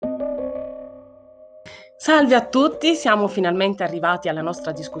Salve a tutti, siamo finalmente arrivati alla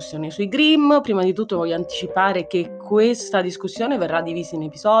nostra discussione sui Grimm. Prima di tutto voglio anticipare che questa discussione verrà divisa in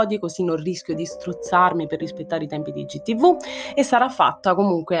episodi, così non rischio di strozzarmi per rispettare i tempi di GTV, e sarà fatta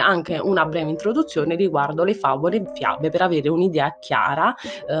comunque anche una breve introduzione riguardo le favole e fiabe per avere un'idea chiara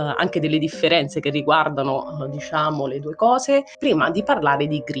anche delle differenze che riguardano diciamo le due cose prima di parlare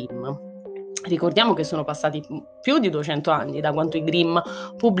di Grimm. Ricordiamo che sono passati più di 200 anni da quando i Grimm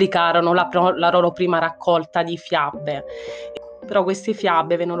pubblicarono la loro prima raccolta di fiabe. Però queste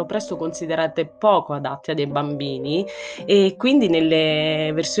fiabe vennero presto considerate poco adatte a dei bambini e quindi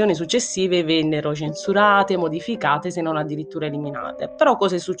nelle versioni successive vennero censurate, modificate, se non addirittura eliminate. Però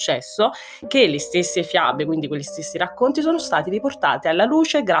cosa è successo? Che le stesse fiabe, quindi quegli stessi racconti, sono stati riportati alla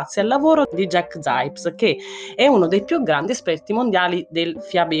luce grazie al lavoro di Jack Zipes, che è uno dei più grandi esperti mondiali del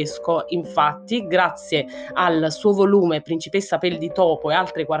fiabesco. Infatti, grazie al suo volume Principessa Pel di Topo e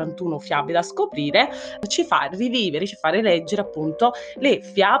altre 41 fiabe da scoprire, ci fa rivivere, ci fa rileggere appunto le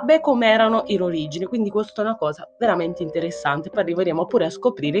fiabe come erano in origine. Quindi questa è una cosa veramente interessante. Poi arriveremo pure a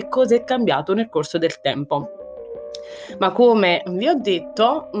scoprire cosa è cambiato nel corso del tempo. Ma come vi ho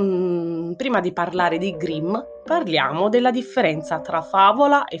detto, prima di parlare di Grimm, parliamo della differenza tra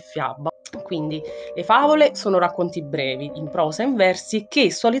favola e fiaba. Quindi le favole sono racconti brevi, in prosa e in versi,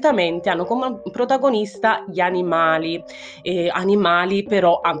 che solitamente hanno come protagonista gli animali, animali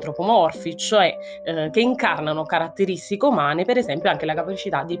però antropomorfi, cioè che incarnano caratteristiche umane, per esempio anche la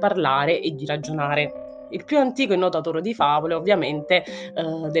capacità di parlare e di ragionare. Il più antico e noto autore di favole, ovviamente,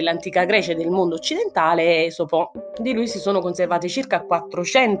 dell'antica Grecia e del mondo occidentale è Esopo. Di lui si sono conservate circa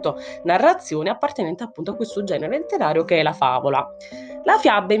 400 narrazioni appartenenti appunto a questo genere letterario che è la favola. La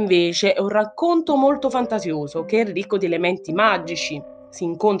fiaba invece è un racconto molto fantasioso che è ricco di elementi magici. Si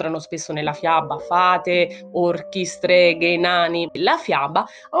incontrano spesso nella fiaba fate, orchi, streghe, nani. La fiaba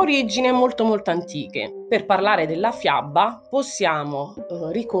ha origini molto antiche. Per parlare della fiaba possiamo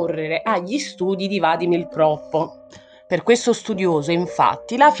ricorrere agli studi di Vladimir Propp. Per questo studioso,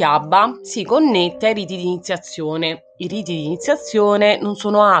 infatti, la fiaba si connette ai riti di iniziazione. I riti di iniziazione non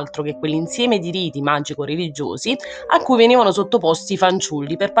sono altro che quell'insieme di riti magico-religiosi a cui venivano sottoposti i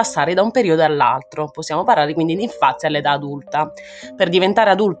fanciulli per passare da un periodo all'altro. Possiamo parlare quindi di infanzia all'età adulta. Per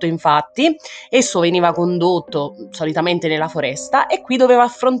diventare adulto, infatti, esso veniva condotto solitamente nella foresta e qui doveva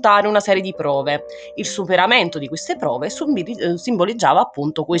affrontare una serie di prove. Il superamento di queste prove simboleggiava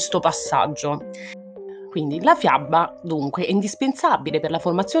appunto questo passaggio. Quindi la fiaba, dunque, è indispensabile per la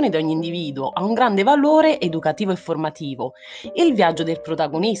formazione di ogni individuo, ha un grande valore educativo e formativo. Il viaggio del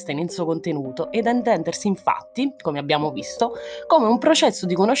protagonista in il suo contenuto è da intendersi infatti, come abbiamo visto, come un processo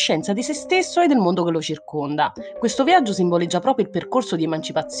di conoscenza di se stesso e del mondo che lo circonda. Questo viaggio simboleggia proprio il percorso di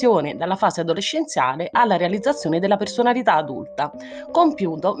emancipazione dalla fase adolescenziale alla realizzazione della personalità adulta,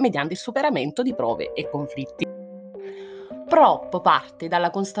 compiuto mediante il superamento di prove e conflitti. Propp parte dalla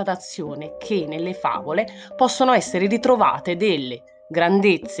constatazione che nelle favole possono essere ritrovate delle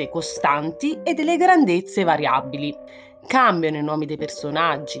grandezze costanti e delle grandezze variabili. Cambiano i nomi dei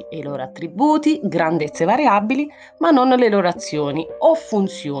personaggi e i loro attributi, grandezze variabili, ma non le loro azioni o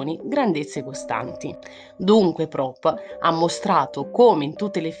funzioni, grandezze costanti. Dunque Propp ha mostrato come in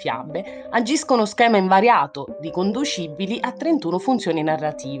tutte le fiabe agisca uno schema invariato, riconducibili a 31 funzioni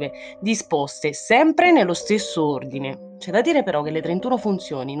narrative, disposte sempre nello stesso ordine. C'è da dire però che le 31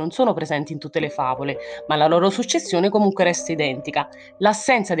 funzioni non sono presenti in tutte le favole, ma la loro successione comunque resta identica.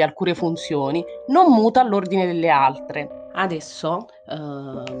 L'assenza di alcune funzioni non muta l'ordine delle altre. Adesso,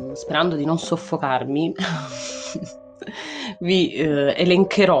 sperando di non soffocarmi, vi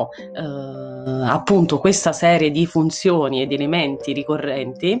elencherò appunto questa serie di funzioni e di elementi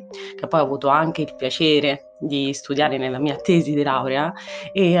ricorrenti, che poi ho avuto anche il piacere di studiare nella mia tesi di laurea,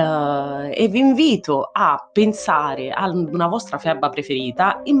 e vi invito a pensare a una vostra fiaba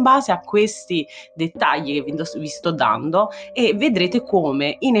preferita in base a questi dettagli che vi sto dando, e vedrete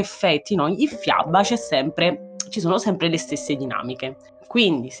come in effetti in ogni fiaba ci sono sempre le stesse dinamiche.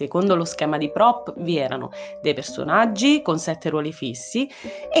 Quindi, secondo lo schema di Propp, vi erano dei personaggi con 7 ruoli fissi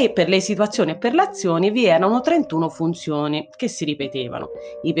e per le situazioni e per le azioni vi erano 31 funzioni che si ripetevano.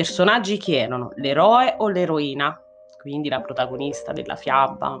 I personaggi chi erano? L'eroe o l'eroina? Quindi la protagonista della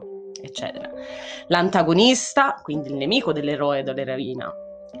fiaba, eccetera. L'antagonista, quindi il nemico dell'eroe e dell'eroina.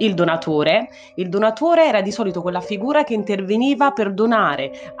 Il donatore era di solito quella figura che interveniva per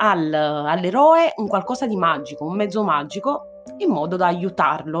donare all'eroe un qualcosa di magico, un mezzo magico, in modo da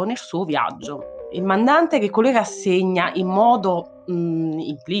aiutarlo nel suo viaggio. Il mandante che è colui che assegna in modo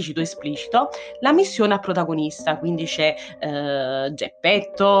implicito o esplicito la missione al protagonista, quindi c'è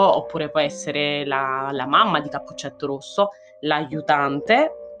Geppetto, oppure può essere la mamma di Cappuccetto Rosso,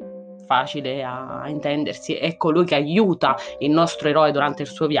 l'aiutante, facile a intendersi, è colui che aiuta il nostro eroe durante il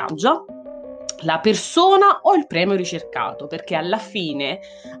suo viaggio, la persona o il premio ricercato, perché alla fine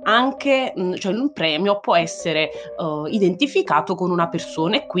anche cioè un premio può essere identificato con una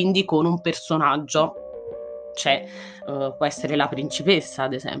persona e quindi con un personaggio. Cioè, può essere la principessa,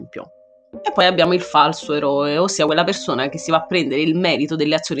 ad esempio. E poi abbiamo il falso eroe, ossia quella persona che si va a prendere il merito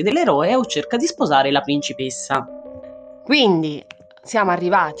delle azioni dell'eroe o cerca di sposare la principessa. Quindi siamo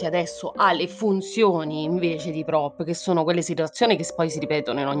arrivati adesso alle funzioni invece di prop, che sono quelle situazioni che poi si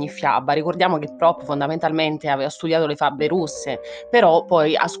ripetono in ogni fiaba. Ricordiamo che prop fondamentalmente aveva studiato le fiabe russe, però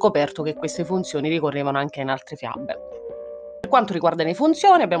poi ha scoperto che queste funzioni ricorrevano anche in altre fiabe. Per quanto riguarda le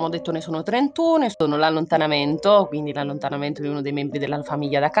funzioni, abbiamo detto ne sono 31, sono l'allontanamento, quindi l'allontanamento di uno dei membri della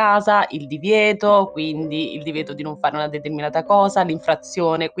famiglia da casa, il divieto, quindi il divieto di non fare una determinata cosa,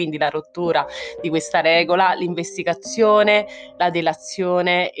 l'infrazione, quindi la rottura di questa regola, l'investigazione, la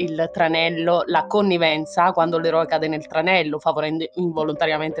delazione, il tranello, la connivenza, quando l'eroe cade nel tranello favorendo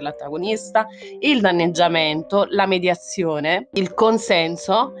involontariamente l'antagonista, il danneggiamento, la mediazione, il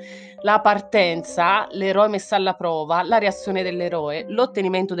consenso, la partenza, l'eroe messo alla prova, la reazione dell'eroe,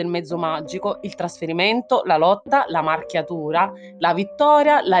 l'ottenimento del mezzo magico, il trasferimento, la lotta, la marchiatura, la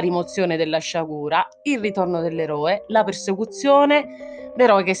vittoria, la rimozione della sciagura, il ritorno dell'eroe, la persecuzione,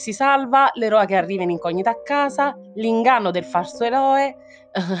 l'eroe che si salva, l'eroe che arriva in incognita a casa, l'inganno del falso eroe,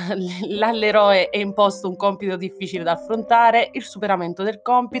 all'eroe è imposto un compito difficile da affrontare, il superamento del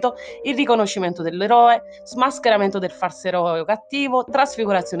compito, il riconoscimento dell'eroe, smascheramento del falso eroe cattivo,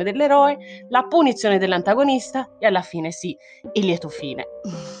 trasfigurazione dell'eroe, la punizione dell'antagonista e alla fine sì, il lieto fine.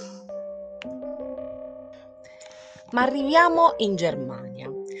 Ma arriviamo in Germania.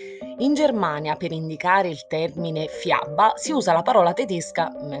 In Germania, per indicare il termine fiaba, si usa la parola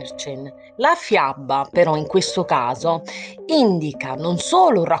tedesca Märchen. La fiaba, però, in questo caso, indica non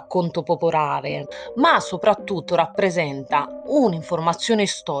solo un racconto popolare, ma soprattutto rappresenta un'informazione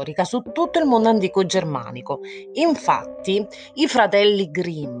storica su tutto il mondo antico germanico. Infatti, i fratelli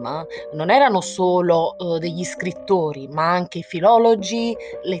Grimm non erano solo degli scrittori, ma anche filologi,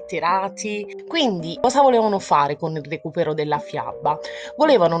 letterati. Quindi, cosa volevano fare con il recupero della fiaba?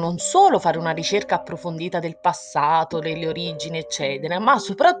 Volevano non solo fare una ricerca approfondita del passato, delle origini, eccetera, ma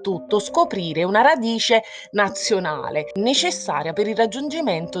soprattutto scoprire una radice nazionale necessaria per il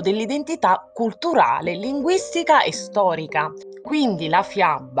raggiungimento dell'identità culturale, linguistica e storica. Quindi la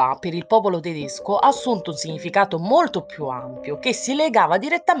fiaba per il popolo tedesco ha assunto un significato molto più ampio che si legava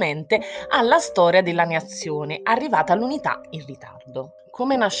direttamente alla storia della nazione, arrivata all'unità in ritardo.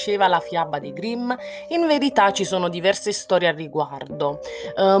 Come nasceva la fiaba di Grimm? In verità ci sono diverse storie al riguardo.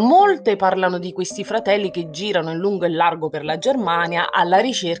 Molte parlano di questi fratelli che girano in lungo e largo per la Germania alla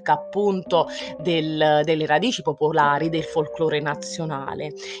ricerca appunto delle radici popolari del folklore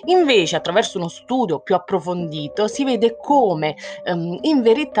nazionale. Invece, attraverso uno studio più approfondito, si vede come in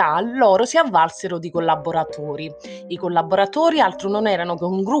verità loro si avvalsero di collaboratori. I collaboratori altro non erano che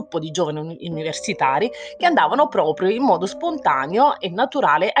un gruppo di giovani universitari che andavano proprio in modo spontaneo e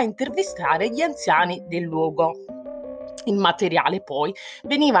naturale a intervistare gli anziani del luogo. Il materiale poi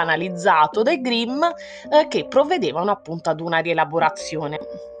veniva analizzato dai Grimm che provvedevano appunto ad una rielaborazione.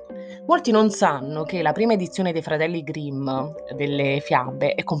 Molti non sanno che la prima edizione dei fratelli Grimm delle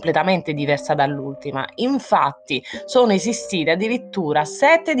fiabe è completamente diversa dall'ultima. Infatti sono esistite addirittura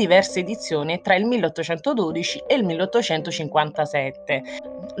 7 diverse edizioni tra il 1812 e il 1857.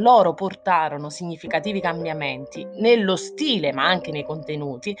 Loro portarono significativi cambiamenti nello stile ma anche nei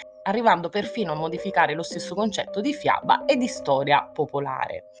contenuti, arrivando perfino a modificare lo stesso concetto di fiaba e di storia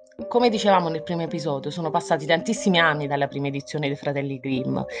popolare. Come dicevamo nel primo episodio, sono passati tantissimi anni dalla prima edizione dei Fratelli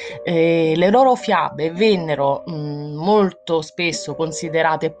Grimm. Le loro fiabe vennero molto spesso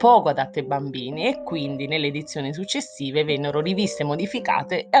considerate poco adatte ai bambini e quindi nelle edizioni successive vennero riviste,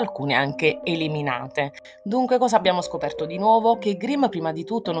 modificate e alcune anche eliminate. Dunque, cosa abbiamo scoperto di nuovo? Che Grimm prima di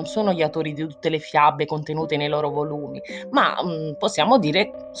tutto non sono gli autori di tutte le fiabe contenute nei loro volumi, ma possiamo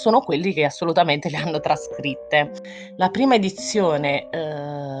dire sono quelli che assolutamente le hanno trascritte. La prima edizione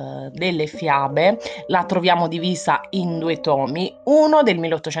delle fiabe la troviamo divisa in 2 tomi, uno del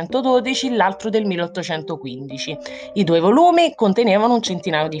 1812, l'altro del 1815. I 2 volumi contenevano un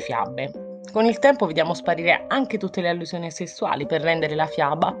centinaio di fiabe. Con il tempo vediamo sparire anche tutte le allusioni sessuali per rendere la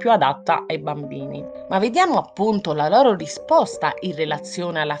fiaba più adatta ai bambini. Ma vediamo appunto la loro risposta in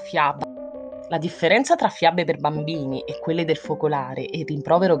relazione alla fiaba. La differenza tra fiabe per bambini e quelle del focolare e il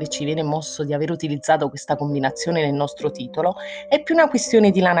rimprovero che ci viene mosso di aver utilizzato questa combinazione nel nostro titolo è più una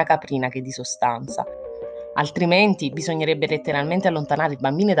questione di lana caprina che di sostanza. Altrimenti bisognerebbe letteralmente allontanare i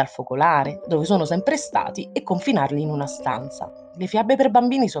bambini dal focolare, dove sono sempre stati, e confinarli in una stanza. Le fiabe per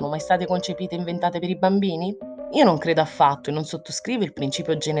bambini sono mai state concepite e inventate per i bambini? Io non credo affatto e non sottoscrivo il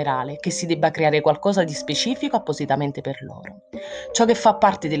principio generale che si debba creare qualcosa di specifico appositamente per loro. Ciò che fa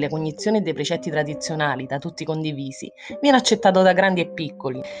parte delle cognizioni e dei precetti tradizionali, da tutti condivisi, viene accettato da grandi e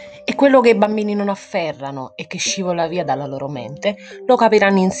piccoli, e quello che i bambini non afferrano e che scivola via dalla loro mente lo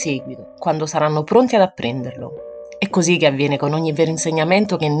capiranno in seguito, quando saranno pronti ad apprenderlo. È così che avviene con ogni vero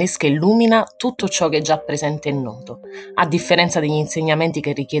insegnamento che innesca e illumina tutto ciò che è già presente e noto, a differenza degli insegnamenti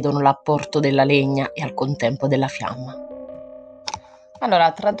che richiedono l'apporto della legna e al contempo della fiamma.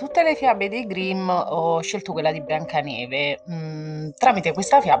 Allora, tra tutte le fiabe dei Grimm ho scelto quella di Biancaneve. Tramite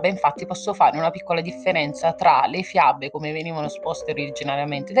questa fiaba, infatti, posso fare una piccola differenza tra le fiabe come venivano esposte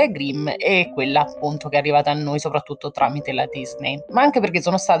originariamente dai Grimm e quella appunto che è arrivata a noi soprattutto tramite la Disney. Ma anche perché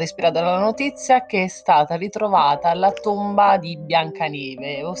sono stata ispirata dalla notizia che è stata ritrovata la tomba di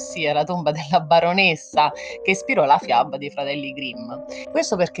Biancaneve, ossia la tomba della baronessa che ispirò la fiaba dei fratelli Grimm.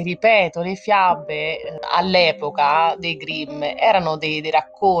 Questo perché, ripeto, le fiabe all'epoca dei Grimm erano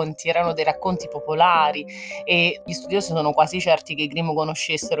erano dei racconti popolari, e gli studiosi sono quasi certi che i Grimm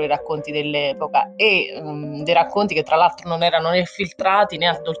conoscessero i racconti dell'epoca, e dei racconti che tra l'altro non erano né filtrati né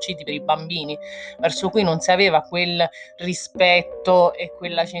addolciti per i bambini, verso cui non si aveva quel rispetto e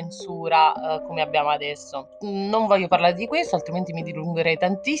quella censura come abbiamo adesso. Non voglio parlare di questo, altrimenti mi dilungherei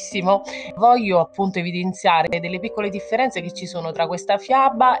tantissimo. Voglio appunto evidenziare delle piccole differenze che ci sono tra questa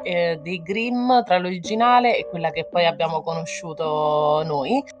fiaba dei Grimm, tra l'originale e quella che poi abbiamo conosciuto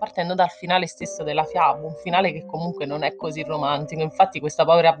noi, partendo dal finale stesso della fiaba, un finale che comunque non è così romantico. Infatti questa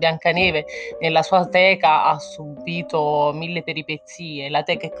povera Biancaneve nella sua teca ha subito mille peripezie, la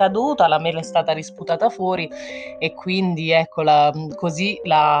teca è caduta, la mela è stata risputata fuori e quindi ecco così poi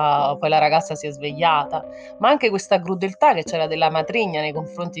la ragazza si è svegliata. Ma anche questa crudeltà che c'era della matrigna nei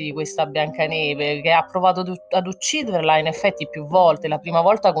confronti di questa Biancaneve, che ha provato ad ucciderla in effetti più volte, la prima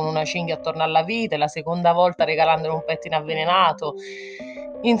volta con una cinghia attorno alla vite, la seconda volta regalandole un pettine avvelenato.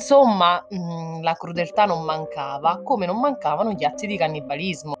 Insomma, la crudeltà non mancava, come non mancavano gli atti di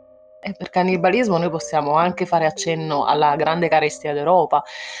cannibalismo. E per cannibalismo noi possiamo anche fare accenno alla grande carestia d'Europa,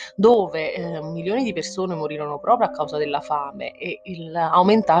 dove milioni di persone morirono proprio a causa della fame, e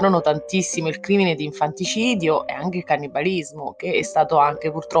aumentarono tantissimo il crimine di infanticidio e anche il cannibalismo, che è stato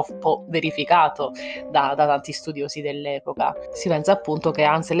anche purtroppo verificato da tanti studiosi dell'epoca. Si pensa appunto che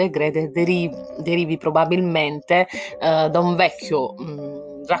Hansel e Gretel derivi probabilmente da un vecchio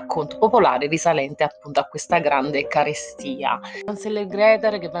racconto popolare risalente appunto a questa grande carestia. Hansel e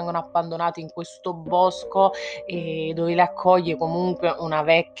Gretel che vengono abbandonati in questo bosco, e dove li accoglie comunque una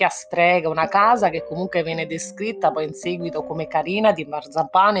vecchia strega, una casa che comunque viene descritta poi in seguito come carina, di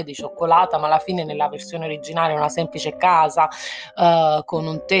marzapane, di cioccolata, ma alla fine nella versione originale è una semplice casa con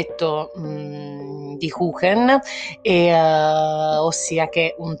un tetto di Kuchen, ossia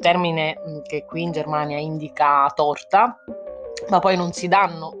che un termine che qui in Germania indica torta, ma poi non si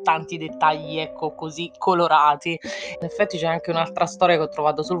danno tanti dettagli, ecco, così colorati. In effetti c'è anche un'altra storia che ho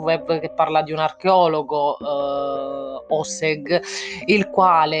trovato sul web che parla di un archeologo, Osseg, il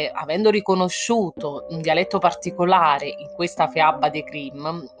quale, avendo riconosciuto un dialetto particolare in questa fiaba dei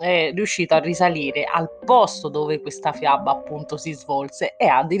Grimm, è riuscito a risalire al posto dove questa fiaba appunto si svolse, e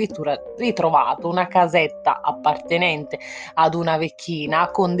ha addirittura ritrovato una casetta appartenente ad una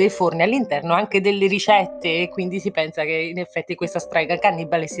vecchina con dei forni all'interno, anche delle ricette, e quindi si pensa che in effetti questa strega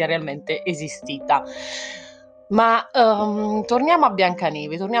cannibale sia realmente esistita. Ma torniamo a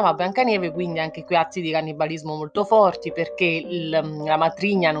Biancaneve, quindi anche qui atti di cannibalismo molto forti, perché la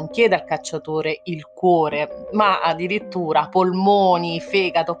matrigna non chiede al cacciatore il cuore, ma addirittura polmoni,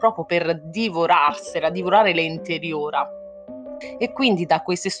 fegato, proprio per divorare le interiora. E quindi da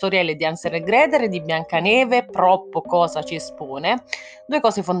queste storielle di Hansel e Gretel e di Biancaneve troppo cosa ci espone? Due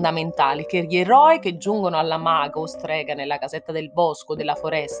cose fondamentali: che gli eroi che giungono alla maga o strega nella casetta del bosco, della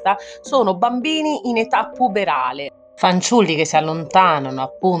foresta, sono bambini in età puberale, fanciulli che si allontanano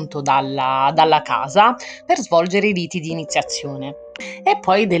appunto dalla casa per svolgere i riti di iniziazione. E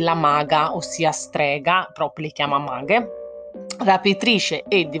poi della maga, ossia strega, proprio le chiama maghe, rapitrice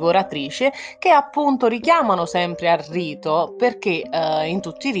e divoratrice, che appunto richiamano sempre al rito, perché in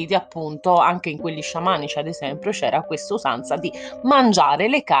tutti i riti appunto, anche in quelli sciamanici ad esempio, c'era questa usanza di mangiare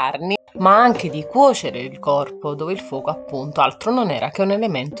le carni, ma anche di cuocere il corpo, dove il fuoco appunto altro non era che un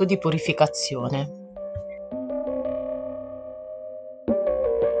elemento di purificazione.